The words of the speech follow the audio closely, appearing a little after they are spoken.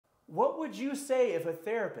What would you say if a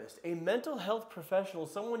therapist, a mental health professional,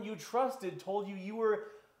 someone you trusted told you you were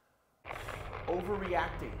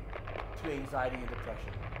overreacting to anxiety and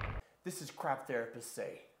depression? This is Crap Therapists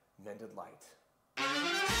Say, Mended Light.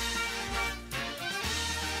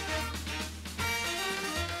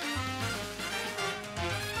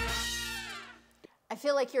 I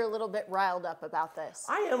feel like you're a little bit riled up about this.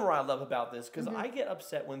 I am riled up about this because I get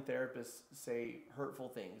upset when therapists say hurtful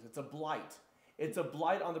things. It's a blight. It's a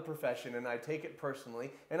blight on the profession, and I take it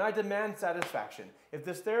personally, and I demand satisfaction. If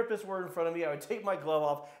this therapist were in front of me, I would take my glove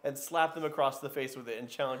off and slap them across the face with it and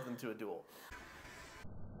challenge them to a duel.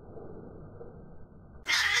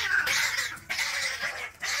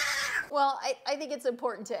 Well, I think it's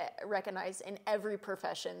important to recognize in every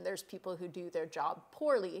profession there's people who do their job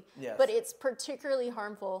poorly, Yes. but it's particularly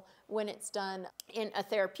harmful when it's done in a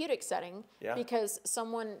therapeutic setting because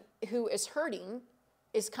someone who is hurting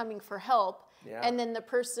is coming for help, and then the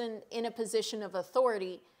person in a position of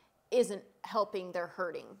authority isn't helping their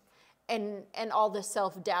hurting. And all the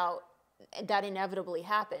self-doubt that inevitably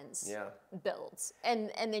happens builds.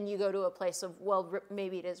 And then you go to a place of, well,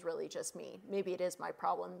 maybe it is really just me. Maybe it is my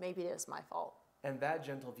problem. Maybe it is my fault. And that,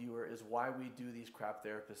 gentle viewer, is why we do these Crap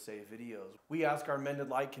Therapists Say videos. We ask our Mended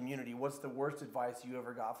Light community, what's the worst advice you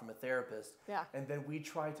ever got from a therapist? Yeah. And then we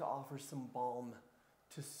try to offer some balm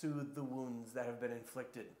to soothe the wounds that have been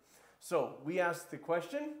inflicted. So we asked the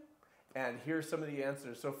question, and here's some of the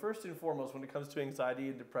answers. So first and foremost, when it comes to anxiety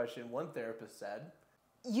and depression, one therapist said,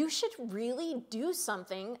 you should really do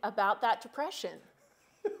something about that depression.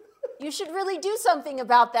 You should really do something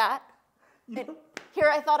about that. And here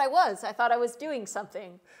I thought I was doing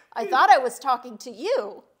something. I thought I was talking to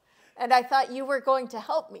you, and I thought you were going to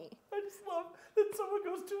help me. I just love that someone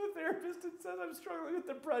goes to a therapist and says, I'm struggling with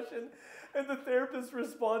depression, and the therapist's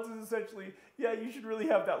response is essentially, yeah, you should really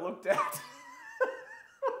have that looked at.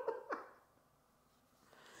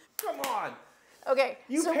 Come on. Okay.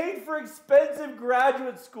 You paid for expensive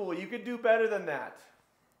graduate school. You could do better than that.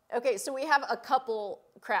 Okay, so we have a couple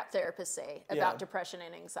Crap Therapists Say about depression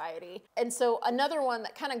and anxiety. And so another one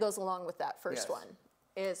that kind of goes along with that first one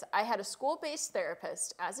is I had a school-based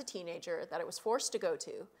therapist as a teenager that I was forced to go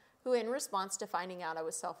to, who in response to finding out I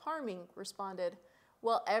was self-harming responded,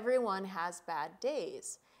 well, everyone has bad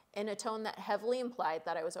days, in a tone that heavily implied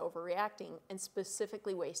that I was overreacting and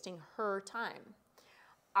specifically wasting her time.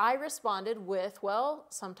 I responded with, well,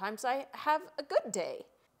 sometimes I have a good day.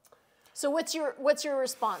 So what's your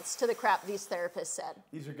response to the crap these therapists said?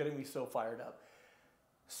 These are getting me so fired up.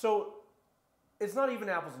 So it's not even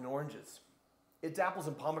apples and oranges. It's apples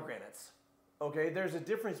and pomegranates. Okay, there's a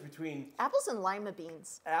difference between apples and lima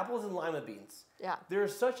beans. Apples and lima beans. Yeah.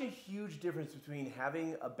 There's such a huge difference between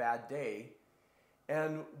having a bad day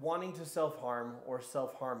and wanting to self-harm or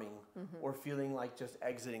self-harming or feeling like just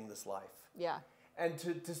exiting this life. Yeah. And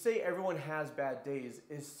to say everyone has bad days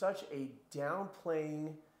is such a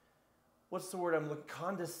downplaying, what's the word I'm looking,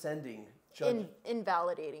 condescending,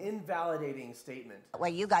 invalidating statement.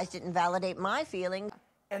 Well, you guys didn't validate my feelings.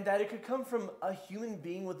 And that it could come from a human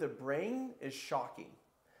being with a brain is shocking.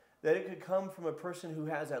 That it could come from a person who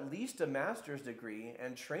has at least a master's degree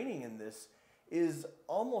and training in this is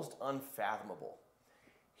almost unfathomable.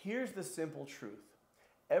 Here's the simple truth.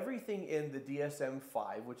 Everything in the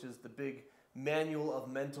DSM-5, which is the big manual of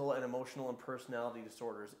mental and emotional and personality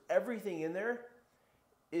disorders, everything in there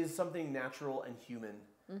is something natural and human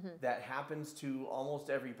that happens to almost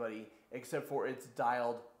everybody, except for it's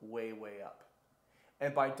dialed way, way up.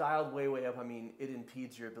 And by dialed way, way up, I mean it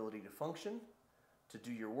impedes your ability to function, to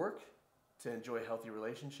do your work, to enjoy healthy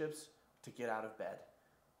relationships, to get out of bed,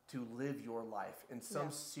 to live your life in some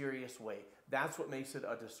serious way. That's what makes it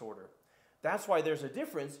a disorder. That's why there's a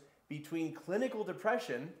difference between clinical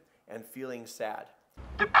depression and feeling sad.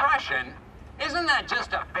 Depression? Isn't that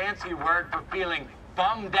just a fancy word for feeling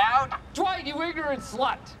bummed out? Dwight, you ignorant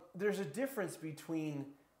slut! There's a difference between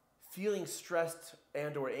feeling stressed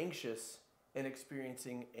and or anxious and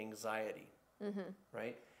experiencing anxiety,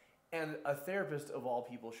 right? And a therapist of all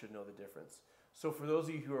people should know the difference. So for those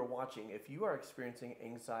of you who are watching, if you are experiencing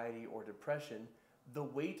anxiety or depression, the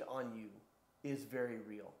weight on you is very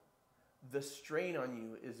real. The strain on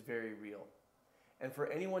you is very real. And for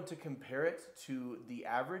anyone to compare it to the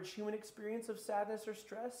average human experience of sadness or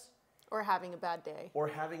stress, or having a bad day,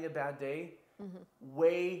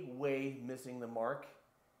 way, way missing the mark,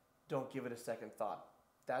 don't give it a second thought.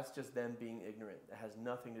 That's just them being ignorant. It has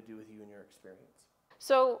nothing to do with you and your experience.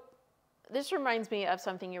 So this reminds me of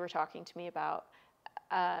something you were talking to me about,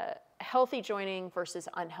 healthy joining versus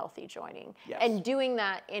unhealthy joining. Yes. And doing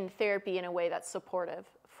that in therapy in a way that's supportive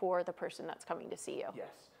for the person that's coming to see you.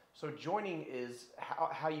 Yes. So joining is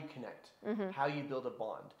how you connect, how you build a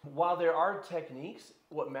bond. While there are techniques,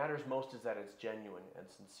 what matters most is that it's genuine and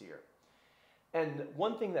sincere. And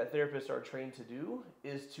one thing that therapists are trained to do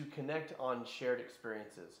is to connect on shared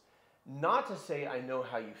experiences. Not to say I know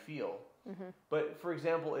how you feel, but for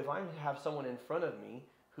example, if I have someone in front of me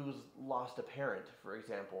who's lost a parent, for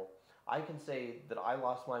example, I can say that I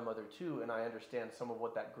lost my mother too, and I understand some of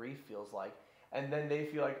what that grief feels like. And then they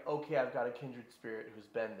feel like, okay, I've got a kindred spirit who's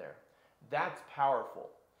been there. That's powerful.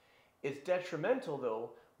 It's detrimental,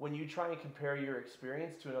 though, when you try and compare your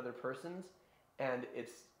experience to another person's, and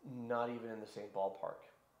it's not even in the same ballpark.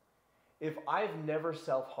 If I've never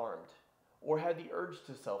self-harmed, or had the urge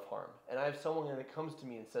to self-harm, and I have someone that comes to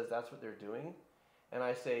me and says that's what they're doing, and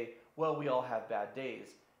I say, well, we all have bad days,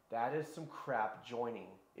 that is some crap joining.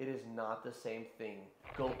 It is not the same thing.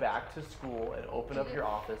 Go back to school and open up your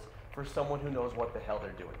office for someone who knows what the hell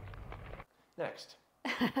they're doing. Next.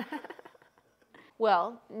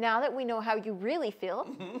 Well, now that we know how you really feel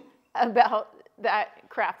about that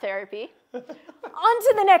crap therapy, on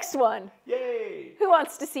to the next one. Yay! Who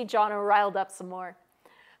wants to see John riled up some more?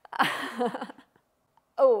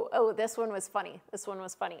 Oh, this one was funny. This one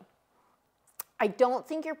was funny. I don't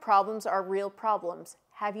think your problems are real problems.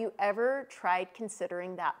 Have you ever tried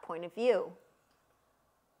considering that point of view?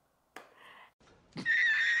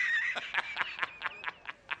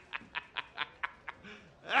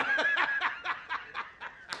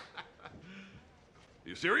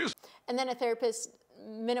 You serious? And then a therapist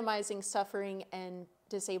minimizing suffering and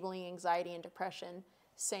disabling anxiety and depression,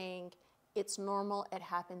 saying it's normal, it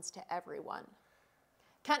happens to everyone.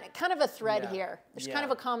 Kind of a thread here. There's kind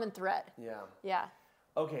of a common thread. Yeah. Yeah.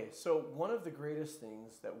 Okay, so one of the greatest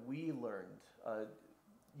things that we learned,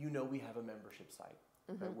 we have a membership site,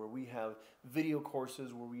 right, where we have video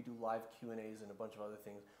courses, where we do live Q&As and a bunch of other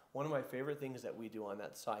things. One of my favorite things that we do on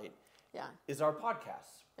that site is our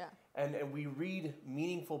podcasts. Yeah. And we read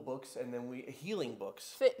meaningful books, and then healing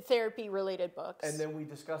books. Therapy-related books. And then we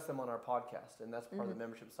discuss them on our podcast, and that's part of the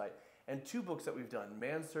membership site. And 2 books that we've done,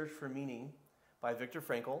 Man's Search for Meaning by Viktor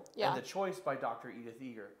Frankl, and The Choice by Dr. Edith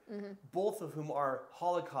Eger, both of whom are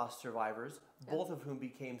Holocaust survivors, both of whom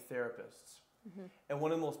became therapists. And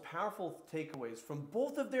one of the most powerful takeaways from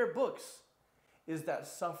both of their books is that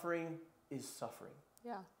suffering is suffering.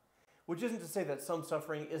 Yeah. Which isn't to say that some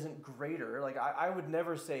suffering isn't greater. Like, I would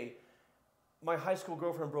never say, my high school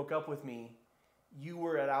girlfriend broke up with me, you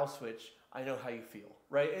were at Auschwitz, I know how you feel,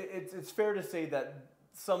 right? It's fair to say that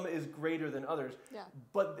some is greater than others,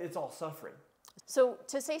 but it's all suffering. So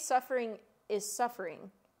to say suffering is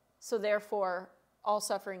suffering, so therefore all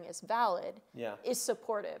suffering is valid, is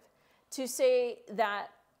supportive. To say that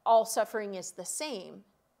all suffering is the same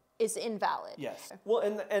is invalid. Yes.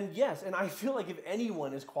 Well, and yes, and I feel like if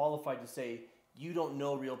anyone is qualified to say you don't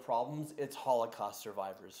know real problems, it's Holocaust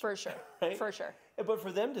survivors. For sure. Right? For sure. But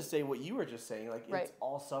for them to say what you were just saying, like it's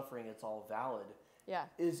all suffering, it's all valid,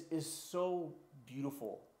 is so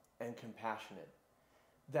beautiful and compassionate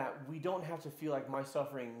that we don't have to feel like my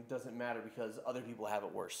suffering doesn't matter because other people have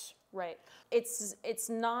it worse. Right. It's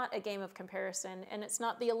not a game of comparison, and it's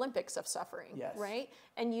not the Olympics of suffering, right?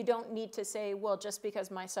 And you don't need to say, well, just because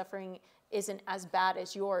my suffering isn't as bad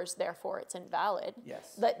as yours, therefore it's invalid.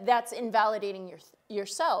 Yes. That's invalidating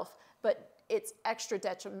yourself, but it's extra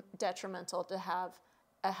detrimental to have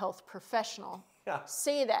a health professional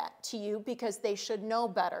say that to you because they should know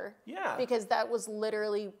better. Yeah. Because that was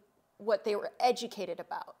literally what they were educated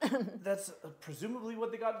about. That's presumably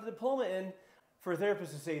what they got the diploma in. For a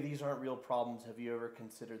therapist to say these aren't real problems, have you ever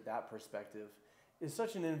considered that perspective, is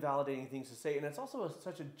such an invalidating thing to say, and it's also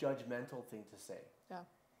such a judgmental thing to say. Yeah.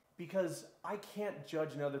 Because I can't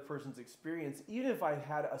judge another person's experience, even if I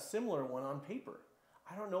had a similar one on paper.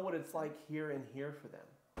 I don't know what it's like here and here for them.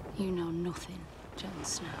 You know nothing, Jon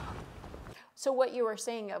Snow. So what you were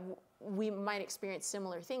saying of we might experience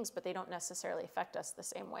similar things, but they don't necessarily affect us the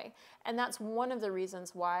same way. And that's one of the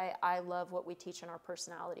reasons why I love what we teach in our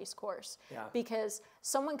personalities course. Yeah. Because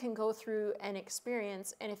someone can go through an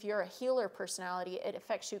experience, and if you're a healer personality, it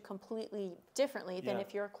affects you completely differently than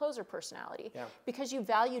if you're a closer personality. Yeah. Because you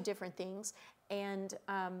value different things, and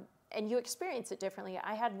you experience it differently.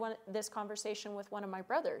 I had this conversation with one of my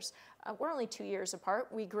brothers. We're only 2 years apart.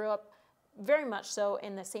 We grew up very much so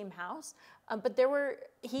in the same house, but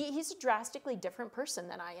he's a drastically different person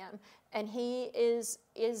than I am, and he is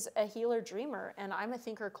a healer dreamer, and I'm a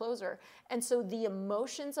thinker closer. And so the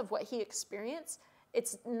emotions of what he experienced,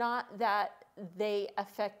 it's not that they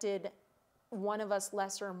affected one of us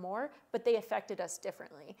less or more, but they affected us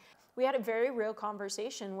differently. We had a very real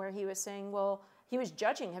conversation where he was saying, well, he was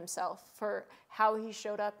judging himself for how he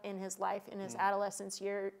showed up in his life, in his adolescence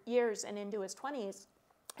years and into his 20s.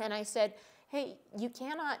 And I said, hey, you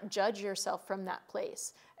cannot judge yourself from that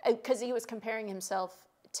place. Because he was comparing himself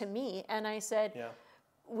to me. And I said,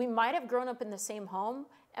 we might have grown up in the same home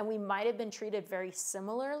and we might have been treated very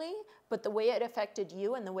similarly, but the way it affected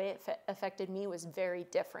you and the way it affected me was very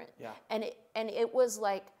different. Yeah. And it was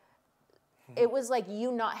like,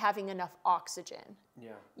 you not having enough oxygen.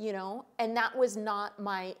 Yeah. You know, and that was not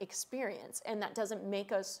my experience. And that doesn't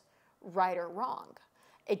make us right or wrong.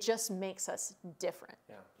 It just makes us different.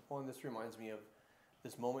 Yeah. Well, and this reminds me of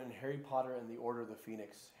this moment in Harry Potter and the Order of the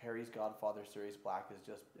Phoenix. Harry's godfather, Sirius Black, has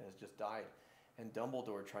just died. And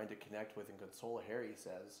Dumbledore, trying to connect with and console Harry,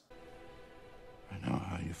 says, I know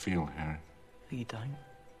how you feel, Harry. You don't?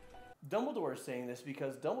 Dumbledore is saying this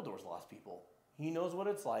because Dumbledore's lost people. He knows what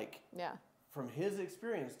it's like from his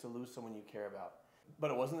experience to lose someone you care about. But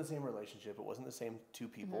it wasn't the same relationship. It wasn't the same two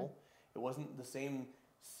people. It wasn't the same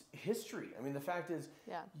history. I mean, the fact is,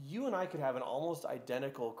 you and I could have an almost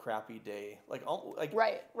identical crappy day. Like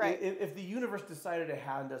right. If the universe decided to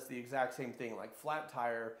hand us the exact same thing, like flat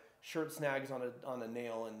tire, shirt snags on a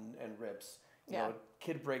nail and rips, you know,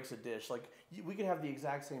 kid breaks a dish, like we could have the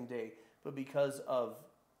exact same day, but because of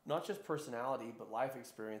not just personality, but life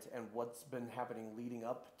experience and what's been happening leading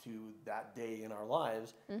up to that day in our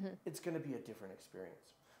lives, it's going to be a different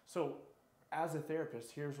experience. So as a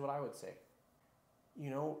therapist, here's what I would say. You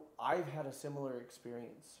know, I've had a similar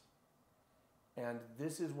experience, and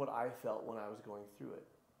this is what I felt when I was going through it.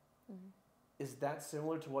 Is that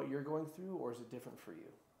similar to what you're going through, or is it different for you?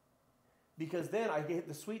 Because then I hit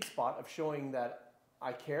the sweet spot of showing that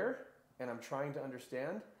I care and I'm trying to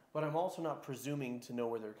understand, but I'm also not presuming to know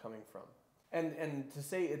where they're coming from. And to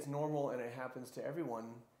say it's normal and it happens to everyone,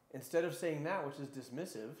 instead of saying that, which is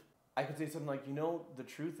dismissive, I could say something like, you know, the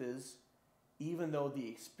truth is, even though the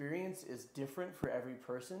experience is different for every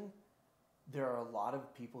person, there are a lot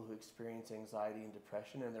of people who experience anxiety and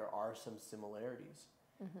depression, and there are some similarities.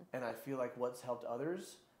 And I feel like what's helped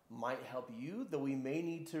others might help you, though we may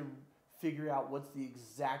need to figure out what's the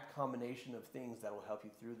exact combination of things that will help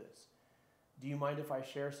you through this. Do you mind if I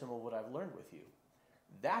share some of what I've learned with you?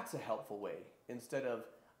 That's a helpful way, instead of,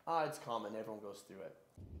 it's common, everyone goes through it.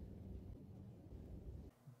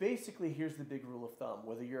 Basically, here's the big rule of thumb,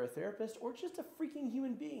 whether you're a therapist or just a freaking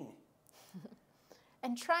human being.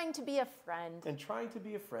 And trying to be a friend.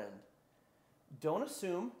 Don't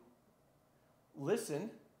assume, listen,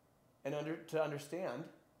 and to understand.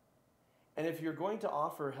 And if you're going to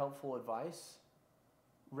offer helpful advice,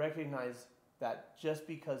 recognize that just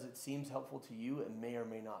because it seems helpful to you, it may or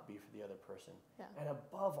may not be for the other person. And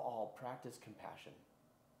above all, practice compassion.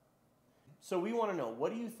 So we want to know,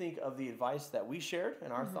 what do you think of the advice that we shared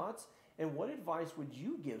and our thoughts? And what advice would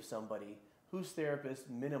you give somebody whose therapist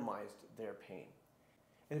minimized their pain?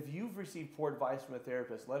 And if you've received poor advice from a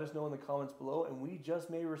therapist, let us know in the comments below, and we just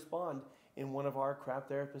may respond in one of our Crap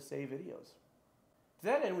Therapists Say videos. To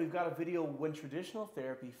that end, we've got a video when traditional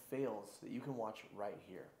therapy fails that you can watch right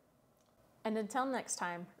here. And until next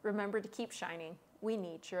time, remember to keep shining. We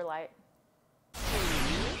need your light.